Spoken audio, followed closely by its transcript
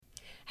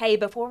Hey,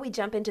 before we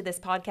jump into this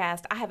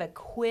podcast, I have a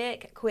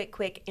quick,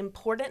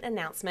 important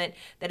announcement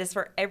that is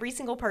for every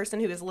single person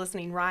who is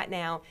listening right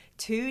now.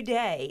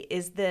 Today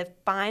is the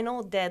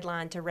final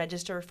deadline to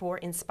register for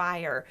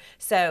Inspire.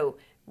 So,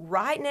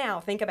 right now,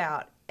 think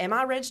about, am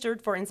I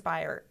registered for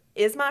Inspire?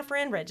 Is my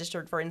friend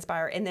registered for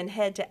Inspire? And then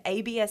head to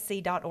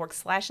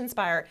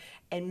absc.org/inspire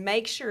and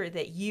make sure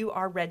that you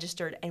are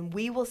registered. And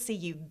we will see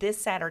you this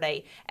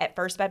Saturday at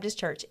First Baptist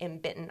Church in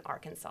Benton,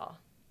 Arkansas.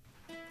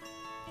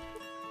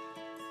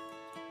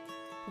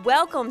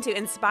 Welcome to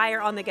Inspire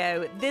on the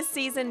Go. This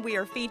season, we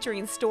are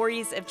featuring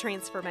stories of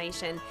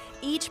transformation.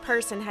 Each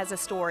person has a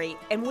story,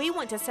 and we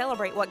want to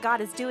celebrate what God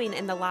is doing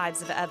in the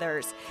lives of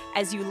others.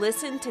 As you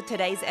listen to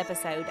today's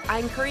episode, I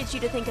encourage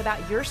you to think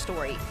about your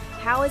story.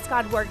 How is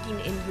God working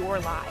in your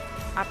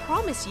life? I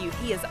promise you,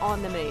 He is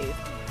on the move.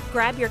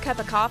 Grab your cup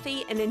of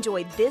coffee and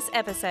enjoy this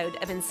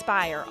episode of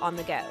Inspire on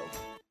the Go.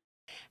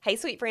 Hey,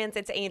 sweet friends,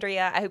 it's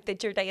Andrea. I hope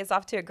that your day is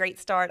off to a great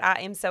start.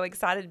 I am so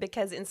excited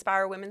because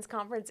Inspire Women's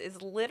Conference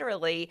is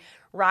literally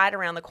right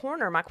around the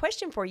corner. My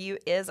question for you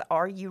is,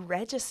 are you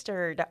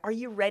registered? Are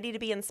you ready to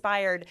be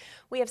inspired?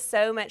 We have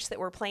so much that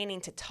we're planning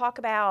to talk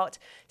about,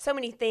 so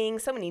many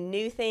things, so many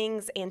new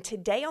things. And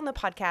today on the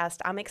podcast,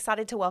 I'm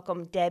excited to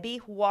welcome Debbie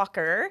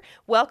Walker.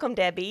 Welcome,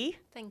 Debbie.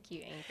 Thank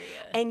you,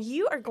 Andrea. And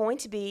you are going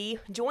to be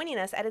joining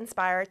us at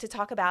Inspire to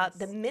talk about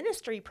the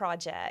ministry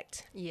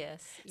project.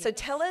 Yes. So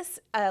tell us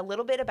a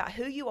little bit about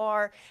who you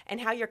are and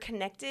how you're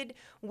connected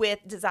with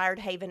Desired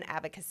Haven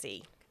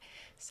Advocacy.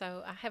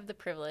 So I have the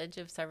privilege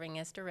of serving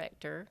as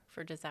director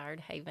for Desired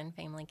Haven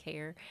Family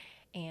Care.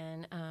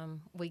 And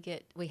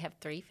we have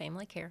 3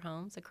 family care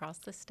homes across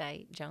the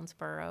state: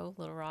 Jonesboro,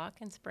 Little Rock,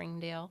 and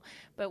Springdale.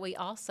 But we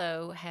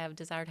also have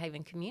Desired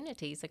Haven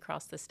communities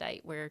across the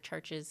state where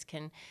churches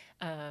can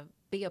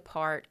be a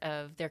part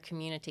of their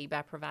community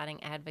by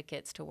providing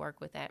advocates to work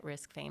with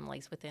at-risk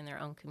families within their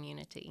own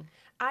community.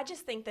 I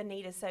just think the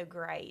need is so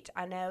great.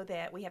 I know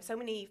that we have so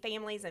many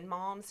families and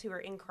moms who are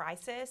in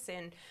crisis,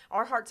 and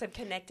our hearts have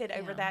connected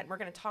over that. And we're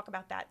going to talk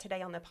about that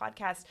today on the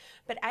podcast.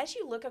 But as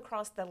you look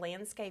across the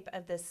landscape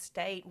of the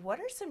state, what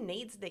are some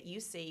needs that you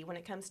see when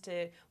it comes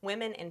to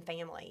women and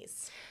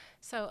families?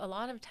 So a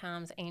lot of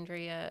times,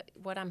 Andrea,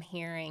 what I'm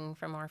hearing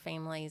from our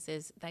families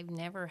is they've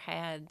never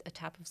had a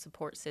type of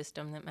support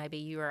system that maybe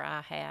you or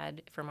I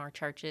had from our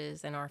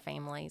churches and our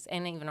families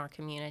and even our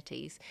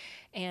communities.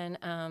 And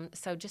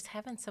so just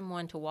having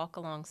someone to walk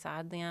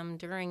alongside them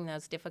during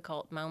those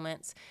difficult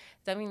moments,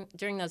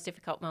 during those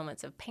difficult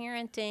moments of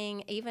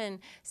parenting, even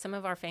some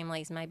of our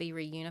families may be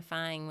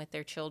reunifying with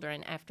their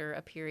children after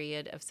a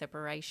period of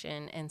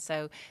separation. And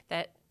so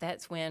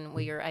that's when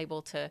we are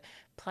able to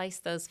place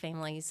those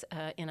families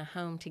in a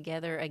home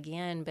together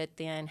again, but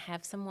then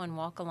have someone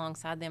walk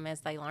alongside them as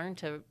they learn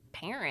to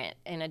parent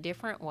in a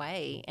different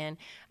way, and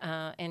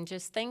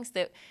just things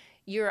that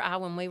you or I,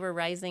 when we were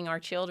raising our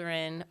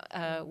children,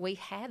 we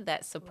had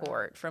that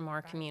support from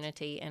our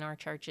community and our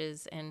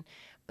churches,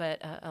 but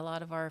a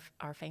lot of our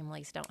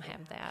families don't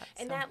have that.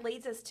 And that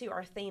leads us to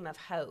our theme of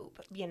hope,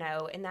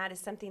 and that is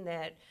something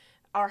that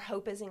our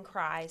hope is in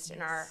Christ,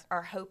 and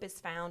our hope is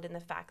found in the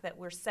fact that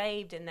we're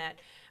saved and that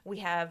we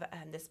have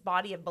this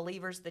body of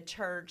believers, the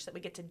church, that we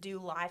get to do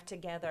life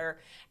together.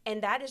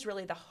 And that is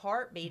really the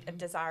heartbeat of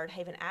Desired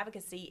Haven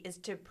Advocacy, is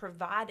to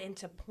provide and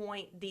to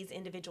point these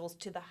individuals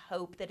to the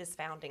hope that is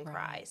found in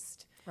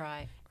Christ.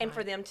 Right. And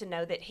for them to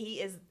know that He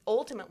is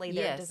ultimately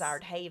their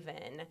desired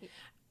haven.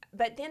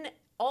 But then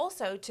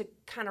also to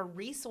kind of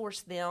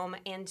resource them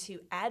and to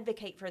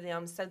advocate for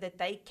them so that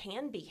they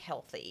can be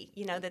healthy,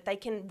 that they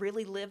can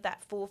really live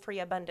that full, free,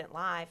 abundant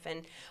life.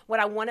 And what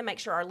I want to make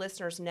sure our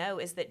listeners know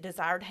is that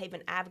Desired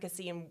Haven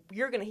Advocacy, and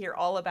you're going to hear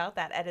all about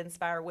that at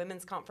Inspire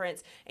Women's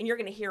Conference, and you're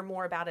going to hear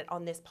more about it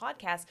on this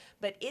podcast,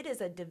 but it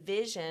is a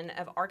division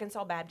of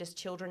Arkansas Baptist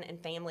Children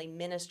and Family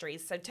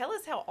Ministries. So tell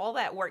us how all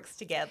that works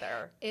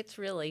together. It's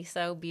really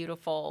so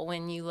beautiful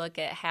when you look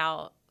at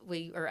how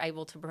we are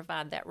able to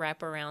provide that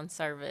wraparound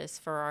service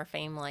for our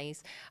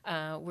families.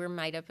 We're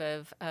made up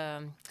of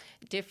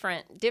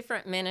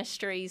different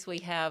ministries. We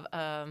have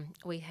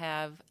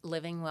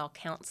Living Well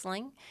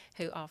Counseling,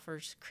 who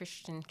offers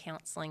Christian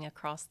counseling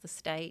across the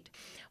state.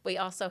 We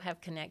also have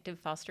Connected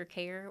Foster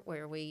Care,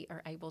 where we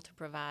are able to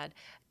provide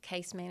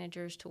case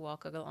managers to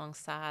walk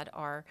alongside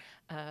our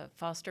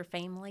foster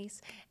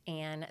families,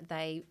 and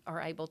they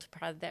are able to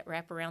provide that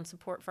wraparound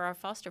support for our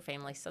foster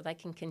families so they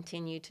can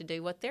continue to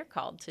do what they're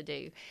called to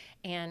do.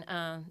 And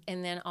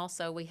then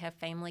also we have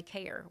Family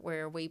Care,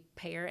 where we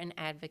pair an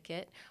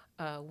advocate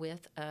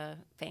with a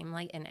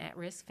family, an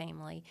at-risk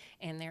family,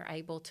 and they're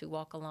able to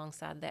walk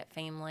alongside that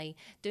family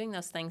doing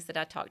those things that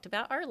I talked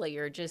about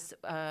earlier, just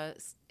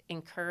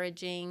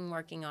encouraging,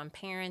 working on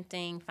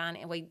parenting,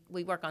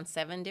 we work on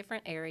 7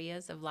 different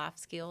areas of life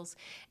skills,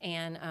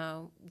 and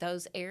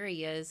those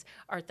areas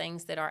are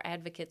things that our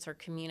advocates are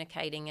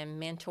communicating and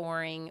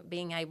mentoring,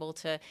 being able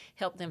to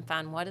help them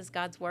find what does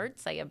God's Word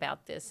say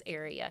about this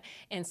area.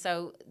 And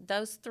so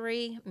those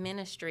 3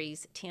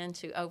 ministries tend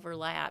to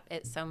overlap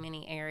at so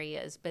many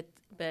areas,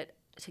 but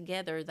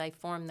together, they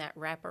form that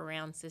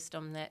wraparound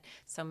system that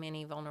so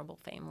many vulnerable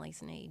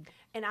families need.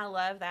 And I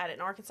love that. In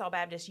Arkansas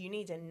Baptist, you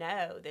need to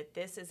know that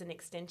this is an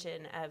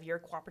extension of your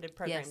cooperative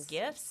program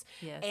gifts.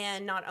 Yes.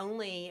 And not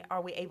only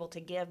are we able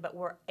to give, but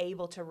we're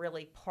able to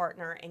really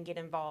partner and get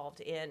involved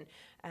in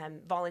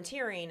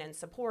volunteering and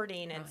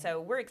supporting. And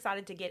so we're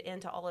excited to get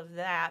into all of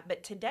that.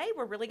 But today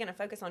we're really going to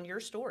focus on your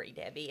story,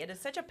 Debbie. It is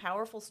such a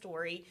powerful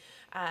story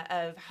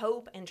of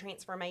hope and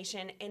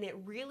transformation. And it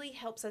really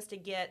helps us to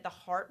get the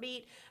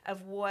heartbeat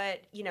of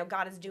what,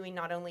 God is doing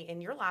not only in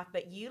your life,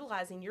 but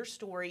utilizing your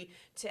story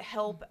to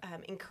help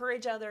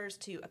encourage others,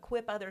 to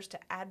equip others, to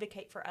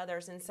advocate for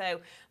others. And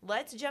so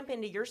let's jump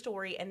into your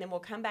story, and then we'll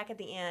come back at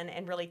the end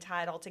and really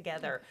tie it all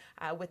together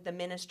with the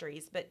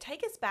ministries. But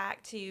take us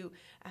back to,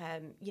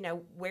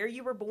 where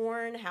you were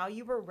born, how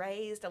you were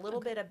raised, a little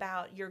bit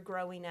about your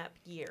growing up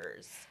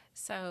years.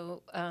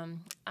 So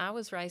I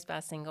was raised by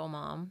a single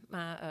mom.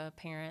 My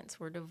parents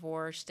were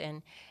divorced,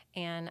 and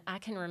I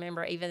can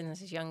remember even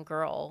as a young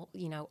girl,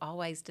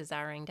 always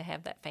desiring to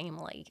have that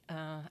family.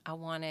 I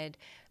wanted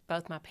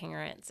both my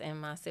parents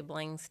and my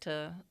siblings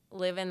to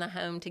live in the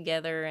home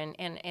together,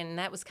 and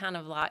that was kind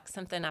of like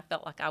something I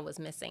felt like I was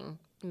missing.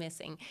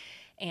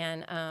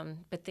 And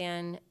but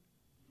then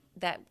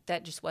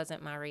that just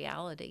wasn't my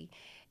reality.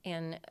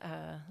 And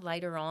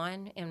later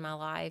on in my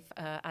life,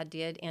 I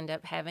did end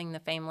up having the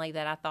family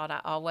that I thought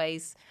I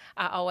always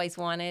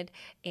wanted,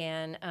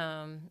 and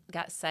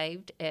got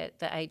saved at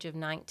the age of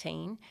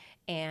 19,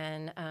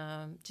 and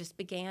just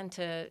began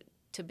to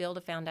build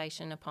a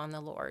foundation upon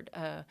the Lord.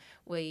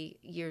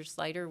 Years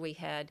later, we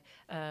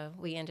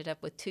ended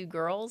up with 2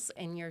 girls,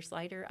 and years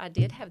later, I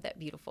did have that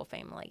beautiful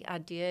family. I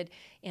did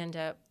end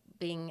up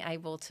being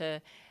able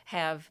to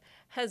have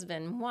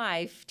husband,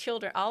 wife,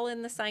 children, all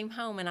in the same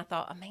home. And I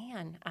thought, oh,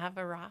 man, I've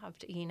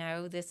arrived.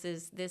 This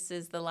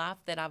is the life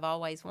that I've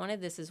always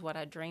wanted. This is what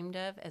I dreamed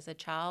of as a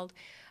child.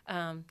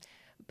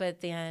 But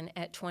then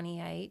at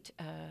 28,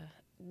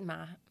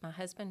 my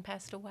husband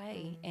passed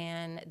away,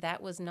 and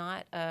that was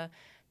not a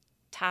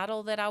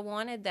title that I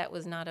wanted. That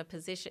was not a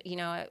position.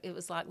 It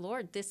was like,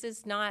 Lord, this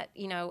is not.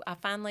 I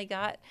finally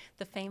got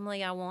the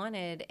family I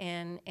wanted,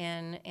 and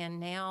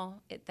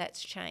now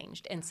that's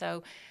changed. And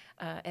so,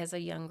 as a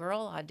young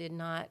girl, I did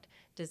not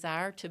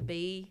desire to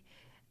be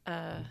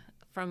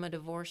from a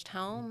divorced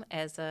home.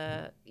 As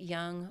a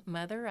young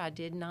mother, I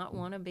did not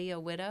want to be a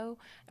widow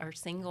or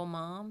single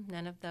mom.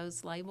 None of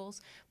those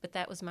labels, but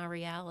that was my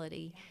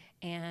reality.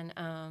 And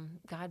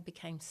God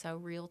became so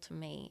real to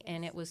me.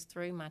 And it was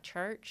through my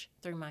church,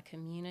 through my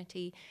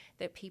community,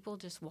 that people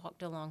just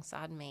walked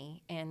alongside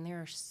me. And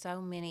there are so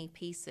many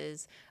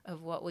pieces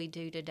of what we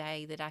do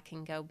today that I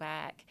can go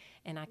back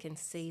and I can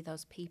see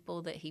those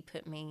people that He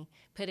put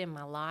in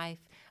my life,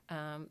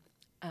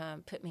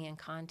 put me in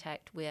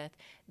contact with,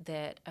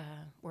 that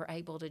were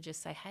able to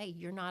just say, hey,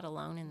 you're not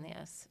alone in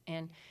this.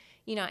 And,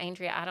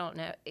 Andrea, I don't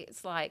know.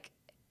 It's like,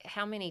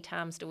 how many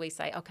times do we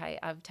say, okay,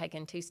 I've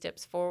taken 2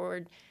 steps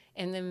forward,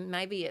 and then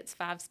maybe it's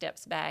 5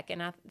 steps back?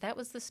 And that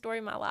was the story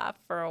of my life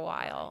for a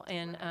while.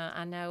 And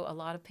I know a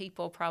lot of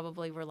people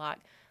probably were like,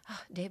 oh,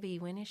 Debbie,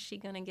 when is she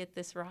going to get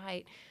this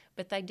right?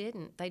 But they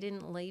didn't. They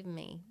didn't leave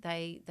me.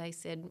 They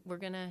said, we're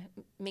going to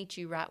meet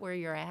you right where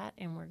you're at,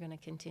 and we're going to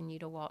continue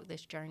to walk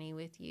this journey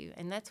with you.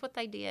 And that's what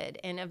they did.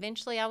 And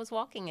eventually I was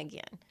walking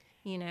again.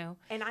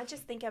 And I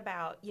just think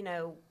about,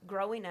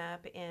 growing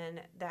up in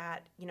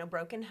that,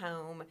 broken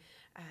home,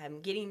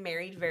 getting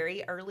married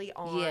very early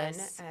on,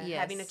 yes.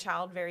 having a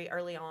child very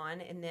early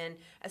on, and then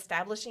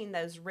establishing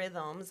those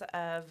rhythms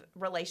of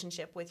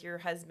relationship with your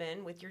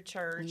husband, with your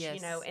church,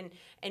 yes.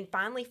 And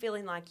finally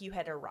feeling like you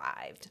had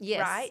arrived, yes.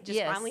 right? Just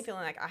yes. finally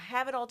feeling like I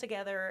have it all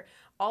together.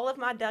 All of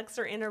my ducks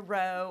are in a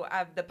row.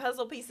 The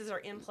puzzle pieces are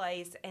in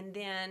place. And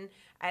then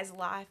as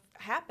life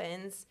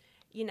happens,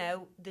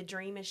 the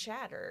dream is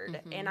shattered.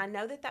 Mm-hmm. And I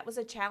know that was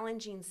a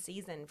challenging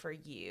season for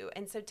you.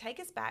 And so take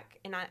us back,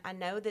 and I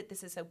know that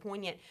this is so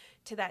poignant,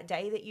 to that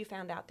day that you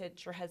found out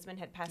that your husband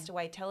had passed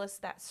away. Tell us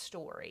that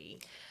story.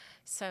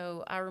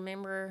 So I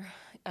remember,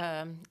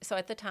 so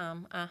at the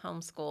time I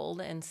homeschooled,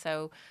 and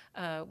so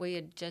we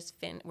had just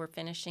were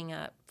finishing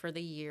up for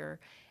the year,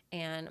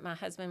 and my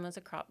husband was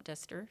a crop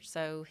duster,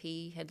 so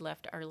he had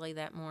left early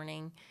that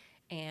morning,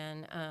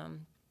 and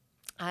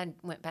I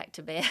went back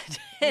to bed,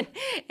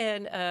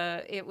 and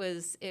it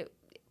was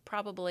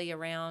probably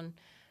around,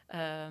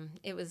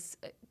 it was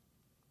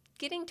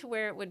getting to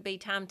where it would be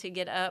time to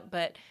get up,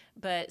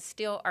 but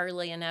still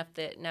early enough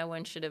that no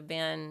one should have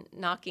been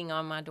knocking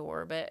on my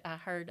door. But I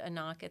heard a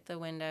knock at the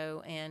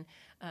window, and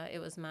it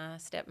was my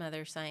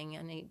stepmother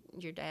saying,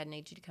 your dad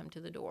needs you to come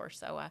to the door.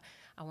 So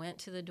I went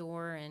to the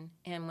door,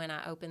 and when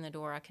I opened the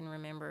door, I can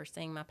remember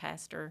seeing my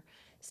pastor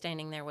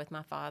standing there with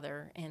my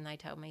father, and they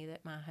told me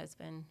that my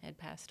husband had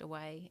passed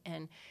away.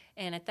 And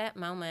at that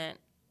moment,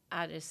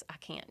 I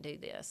can't do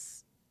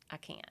this. I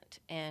can't.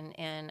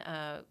 And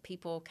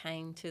people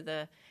came to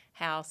the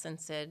house and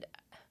said,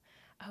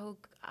 oh,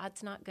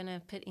 God's not going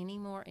to put any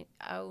more.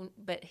 Oh,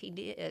 but He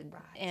did.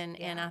 Right.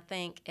 And I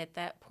think at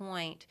that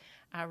point,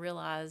 I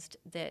realized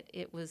that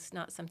it was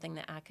not something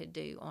that I could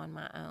do on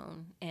my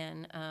own,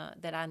 and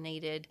that I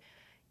needed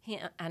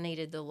Him. I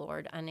needed the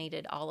Lord. I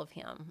needed all of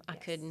Him. I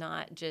could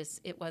not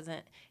just.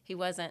 He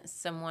wasn't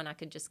someone I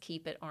could just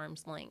keep at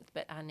arm's length.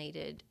 But I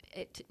needed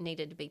it.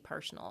 Needed to be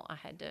personal.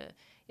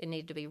 It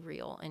needed to be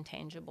real and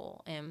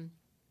tangible.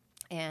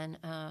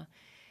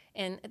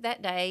 And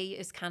that day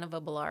is kind of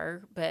a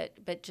blur,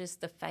 but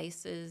just the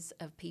faces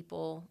of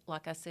people,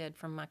 like I said,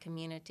 from my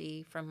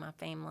community, from my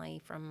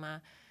family, from my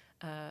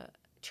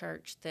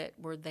church that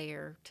were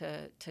there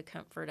to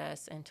comfort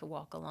us and to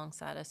walk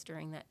alongside us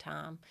during that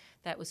time,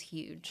 that was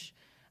huge.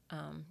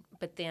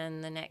 But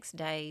then the next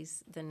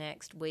days, the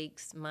next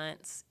weeks,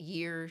 months,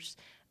 years,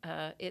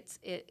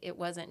 it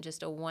wasn't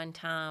just a one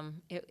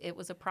time. It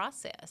was a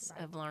process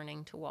of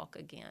learning to walk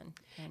again.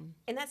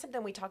 And that's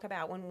something we talk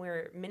about when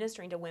we're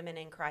ministering to women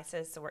in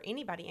crisis or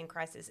anybody in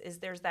crisis. Is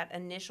there's that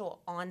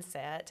initial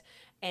onset,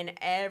 and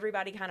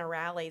everybody kind of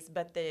rallies,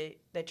 but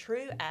the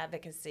true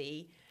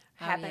advocacy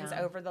happens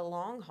over the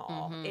long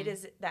haul. It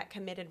is that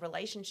committed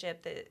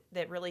relationship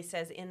that really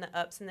says, in the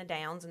ups and the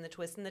downs and the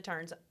twists and the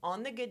turns,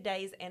 on the good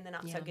days and the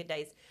not so good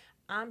days,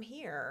 I'm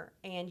here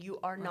and you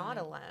are not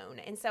alone.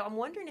 And so I'm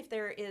wondering if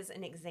there is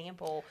an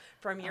example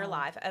from your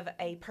life of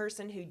a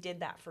person who did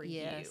that for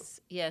you.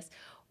 Yes.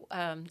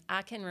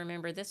 I can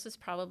remember this was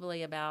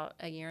probably about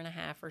a year and a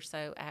half or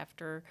so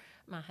after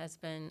my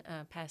husband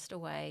passed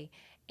away.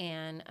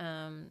 And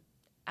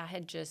I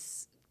had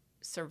just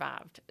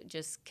survived,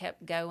 just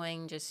kept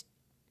going, just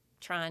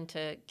trying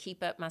to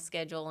keep up my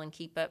schedule and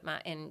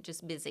and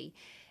just busy.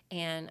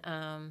 And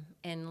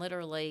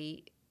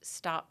literally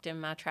stopped in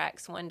my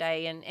tracks one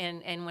day,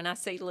 and when I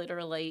say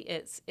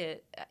literally,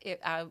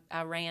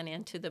 I ran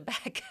into the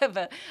back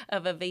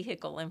of a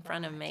vehicle in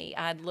front of me.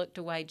 I'd looked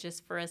away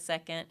just for a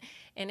second,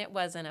 and it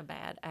wasn't a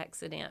bad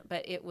accident,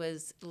 but it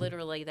was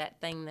literally that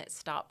thing that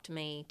stopped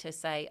me to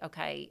say,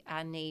 okay,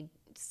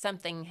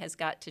 something has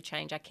got to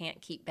change. I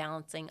can't keep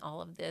balancing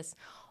all of this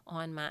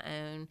on my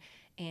own.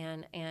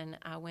 And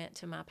I went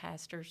to my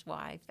pastor's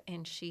wife,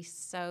 and she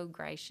so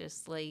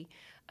graciously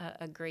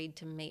agreed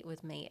to meet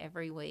with me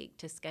every week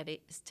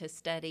to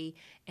study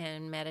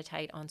and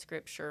meditate on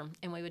Scripture.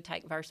 And we would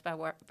take verse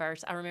by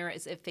verse. I remember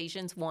it's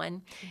Ephesians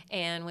 1,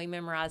 and we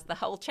memorized the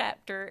whole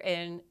chapter.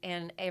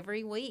 And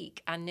every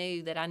week I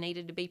knew that I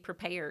needed to be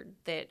prepared,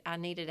 that I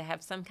needed to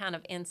have some kind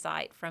of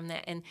insight from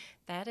that. And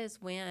that is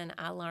when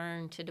I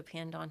learned to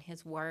depend on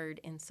His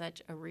Word in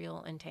such a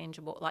real and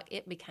tangible, like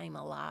it became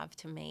alive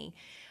to me.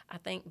 I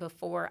think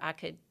before I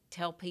could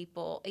tell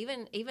people,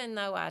 even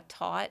though I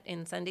taught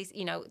in Sundays,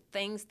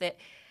 things that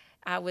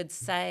I would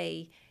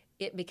say,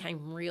 it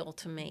became real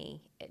to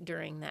me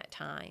during that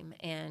time.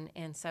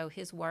 And so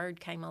His Word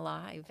came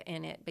alive,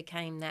 and it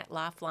became that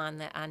lifeline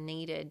that I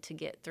needed to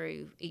get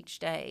through each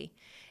day.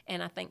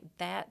 And I think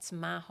that's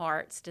my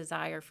heart's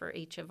desire for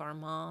each of our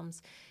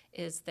moms,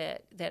 is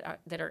that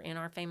are in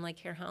our family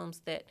care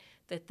homes, that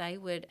they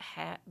would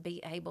be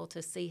able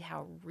to see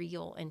how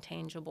real and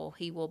tangible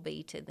He will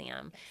be to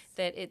them.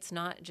 That it's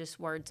not just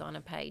words on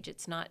a page.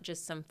 It's not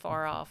just some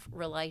far off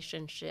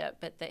relationship,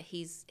 but that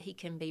He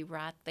can be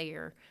right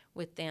there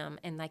with them,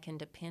 and they can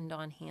depend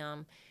on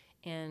Him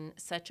in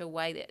such a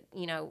way that,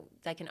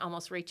 they can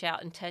almost reach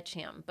out and touch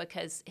Him,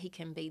 because He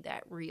can be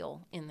that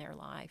real in their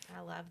life. I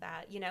love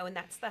that. And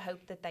that's the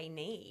hope that they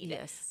need.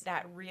 Yes.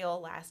 That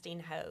real lasting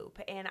hope.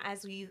 And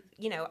as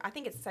I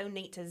think it's so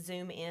neat to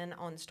zoom in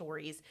on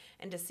stories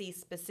and to see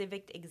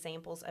specific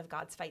examples of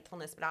God's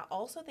faithfulness. But I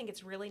also think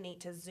it's really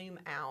neat to zoom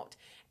out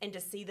and to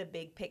see the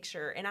big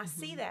picture. And I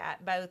see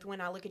that both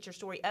when I look at your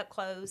story up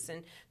close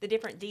and the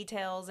different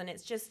details. And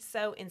it's just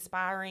so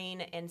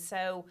inspiring and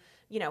so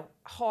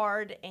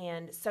hard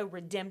and so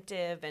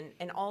redemptive,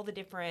 and all the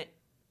different,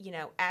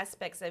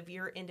 aspects of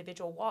your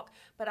individual walk.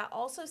 But I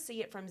also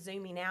see it from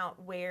zooming out,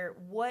 where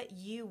what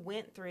you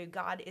went through,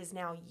 God is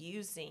now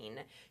using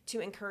to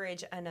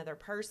encourage another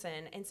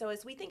person. And so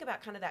as we think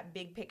about kind of that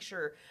big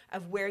picture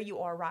of where you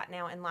are right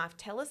now in life,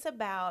 tell us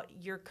about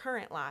your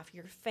current life,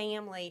 your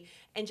family,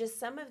 and just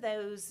some of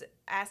those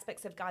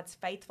aspects of God's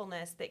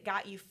faithfulness that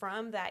got you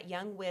from that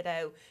young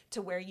widow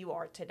to where you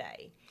are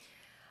today.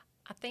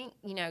 I think,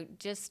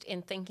 just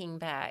in thinking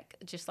back,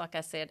 just like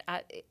I said,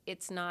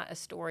 it's not a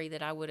story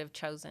that I would have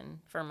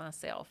chosen for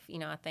myself.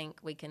 I think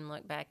we can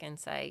look back and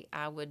say,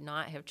 I would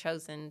not have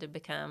chosen to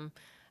become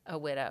a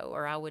widow,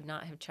 or I would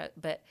not have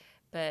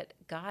but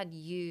God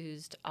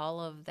used all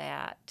of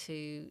that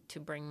to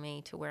bring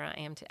me to where I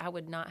am. I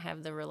would not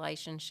have the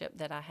relationship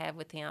that I have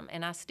with Him,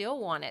 and I still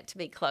want it to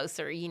be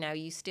closer.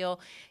 You still,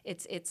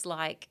 it's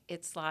like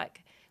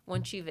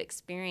once you've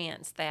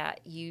experienced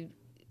that, you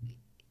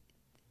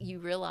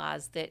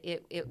realize that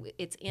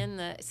it's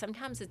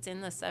sometimes it's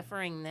in the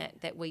suffering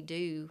that we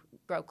do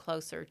grow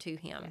closer to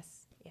Him.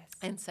 Yes.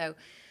 And so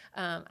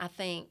I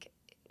think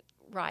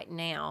right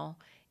now,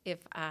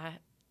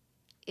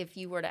 if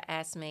you were to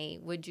ask me,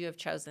 would you have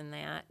chosen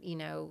that?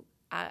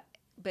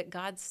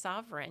 God's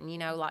sovereign. You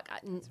know, like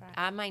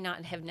I may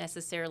not have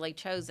necessarily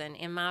chosen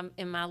in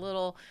my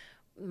little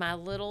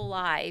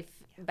life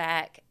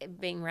back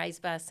being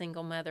raised by a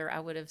single mother. I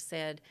would have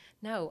said,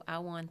 no, I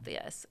want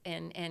this,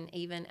 and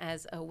even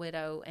as a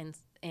widow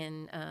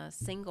and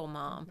single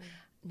mom.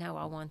 No,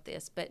 I want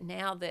this. But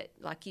now that,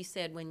 like you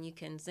said, when you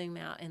can zoom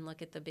out and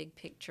look at the big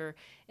picture,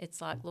 it's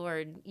like,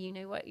 Lord, you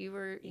knew what you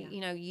were,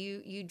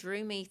 you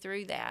drew me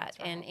through that.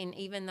 Right. And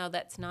even though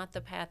that's not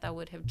the path I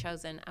would have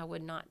chosen, I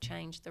would not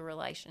change the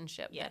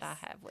relationship that I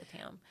have with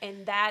him.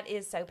 And that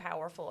is so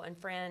powerful. And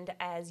friend,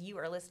 as you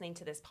are listening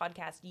to this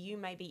podcast, you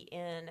may be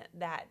in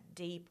that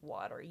deep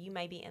water. You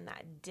may be in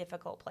that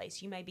difficult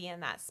place. You may be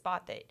in that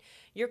spot that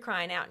you're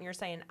crying out and you're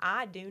saying,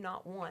 I do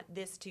not want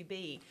this to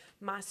be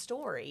my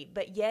story,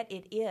 but yet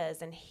it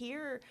is. And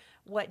hear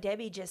what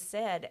Debbie just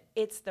said.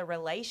 It's the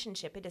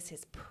relationship. It is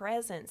his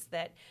presence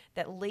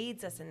that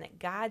leads us and that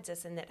guides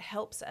us and that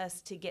helps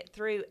us to get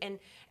through. And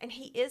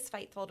he is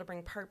faithful to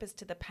bring purpose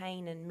to the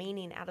pain and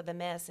meaning out of the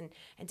mess,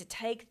 and to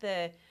take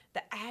the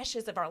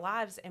ashes of our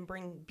lives and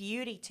bring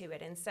beauty to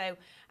it. And so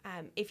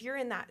if you're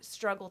in that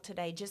struggle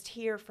today, just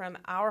hear from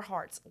our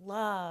hearts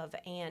love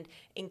and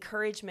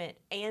encouragement,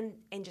 and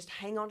just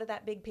hang on to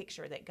that big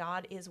picture that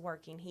God is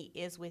working. He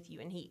is with you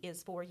and he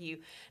is for you.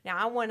 Now,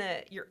 I want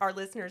our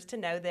listeners to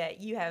know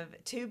that you have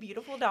two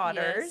beautiful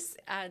daughters.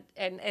 Yes,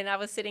 and I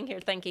was sitting here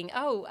thinking,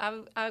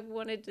 I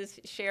wanted to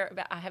share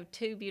about, I have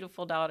two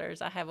beautiful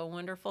daughters. I have a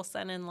wonderful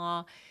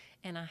son-in-law,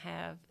 and I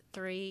have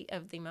 3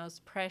 of the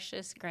most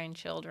precious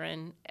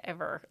grandchildren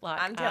ever.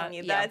 Like, I'm telling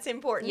you, that's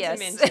important to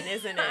mention,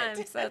 isn't it?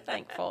 I'm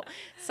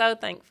so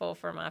thankful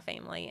for my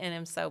family, and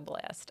I'm so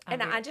blessed.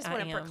 And I just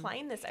want to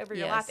proclaim this over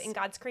your life. In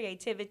God's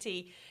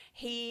creativity,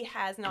 he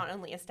has not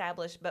only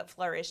established but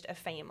flourished a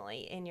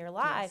family in your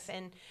life,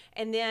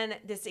 and then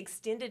this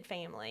extended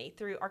family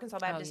through Arkansas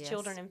Baptist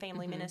Children and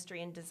Family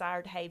Ministry and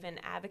Desired Haven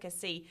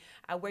Advocacy,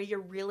 where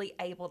you're really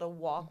able to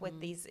walk with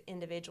these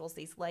individuals,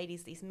 these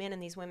ladies, these men,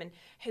 and these women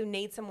who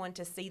need someone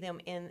to see them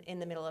in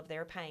the middle of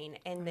their pain,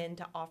 and then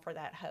to offer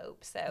that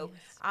hope. So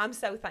I'm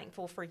so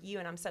thankful for you,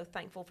 and I'm so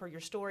thankful for your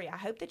story. I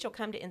hope that you'll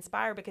come to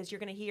Inspire, because you're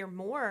going to hear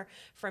more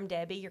from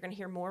Debbie. You're going to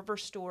hear more of her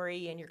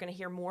story, and you're going to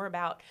hear more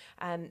about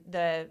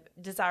the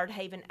Desired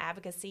Haven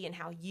Advocacy and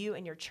how you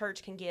and your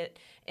church can get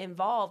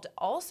involved.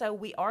 Also,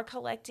 we are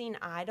collecting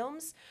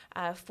items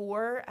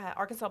for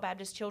Arkansas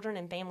Baptist Children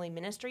and Family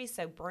Ministries,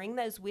 so bring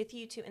those with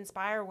you to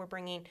Inspire. We're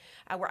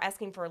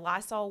asking for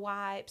Lysol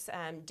wipes,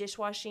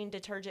 dishwashing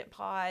detergent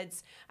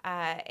pods,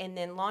 and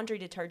then laundry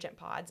detergent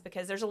pods,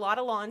 because there's a lot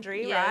of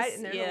laundry, right?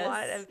 And there's a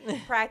lot of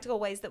practical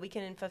ways that we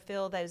can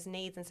fulfill those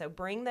needs. And so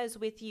bring those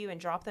with you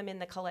and drop them in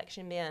the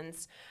collection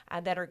bins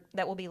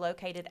that will be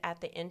located at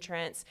the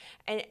entrance.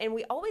 And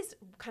we always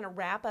kind of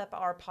wrap up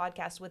our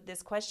podcast with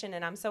this question,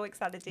 and I'm so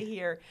excited to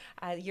hear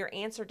your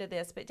answer to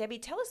this. But Debbie,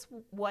 tell us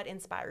what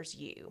inspires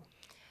you.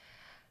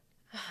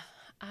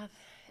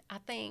 I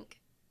think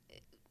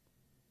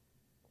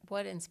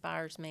what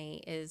inspires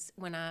me is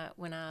when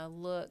I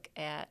look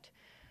at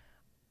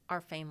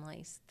our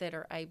families that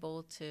are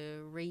able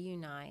to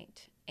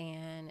reunite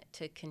and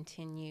to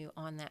continue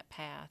on that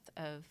path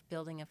of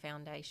building a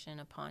foundation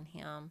upon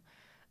him.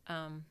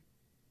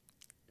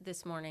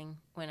 This morning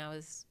when I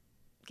was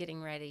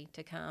getting ready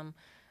to come,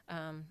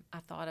 I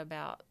thought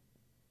about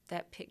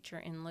that picture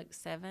in Luke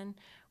 7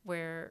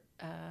 where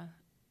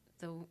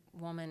the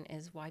woman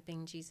is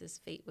wiping Jesus'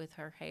 feet with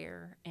her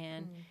hair,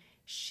 and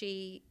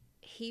he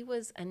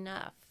was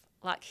enough.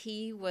 Like,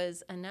 he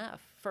was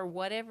enough for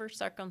whatever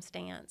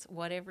circumstance,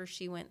 whatever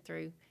she went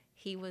through.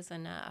 He was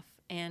enough,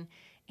 and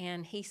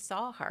he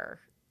saw her,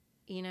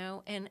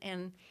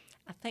 and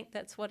I think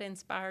that's what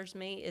inspires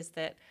me, is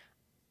that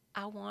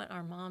I want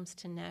our moms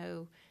to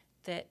know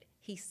that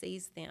he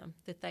sees them,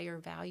 that they are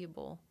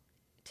valuable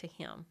to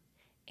him,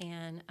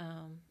 and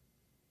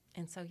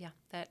so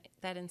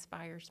that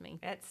inspires me.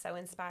 That's so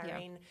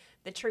inspiring.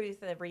 The truth,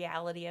 the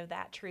reality of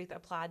that truth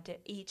applied to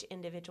each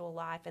individual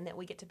life, and that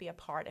we get to be a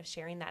part of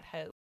sharing that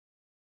hope.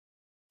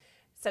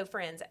 So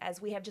friends,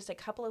 as we have just a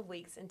couple of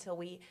weeks until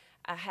we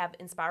have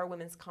Inspire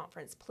Women's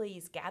Conference,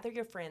 please gather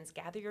your friends,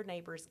 gather your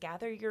neighbors,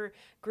 gather your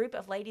group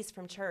of ladies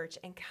from church,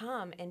 and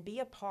come and be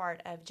a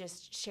part of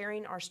just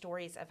sharing our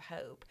stories of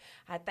hope.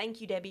 Thank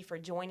you, Debbie, for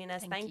joining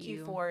us. Thank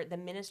you for the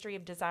Ministry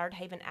of Desired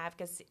Haven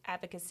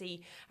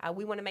Advocacy.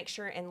 We want to make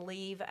sure and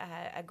leave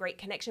a great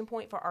connection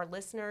point for our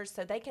listeners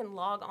so they can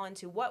log on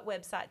to what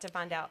website to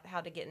find out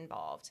how to get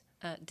involved.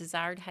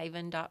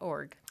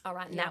 DesiredHaven.org. All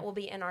right, and that will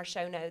be in our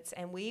show notes,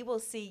 and we will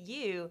see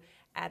you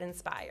at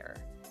Inspire.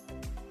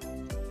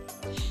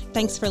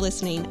 Thanks for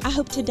listening. I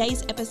hope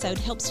today's episode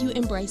helps you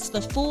embrace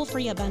the full,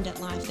 free,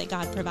 abundant life that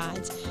God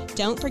provides.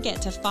 Don't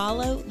forget to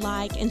follow,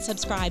 like, and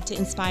subscribe to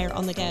Inspire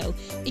on the Go.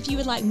 If you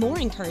would like more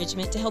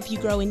encouragement to help you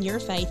grow in your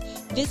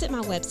faith, visit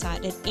my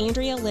website at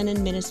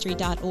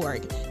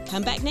AndreaLennonMinistry.org.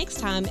 Come back next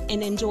time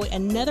and enjoy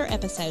another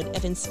episode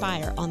of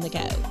Inspire on the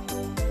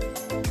Go.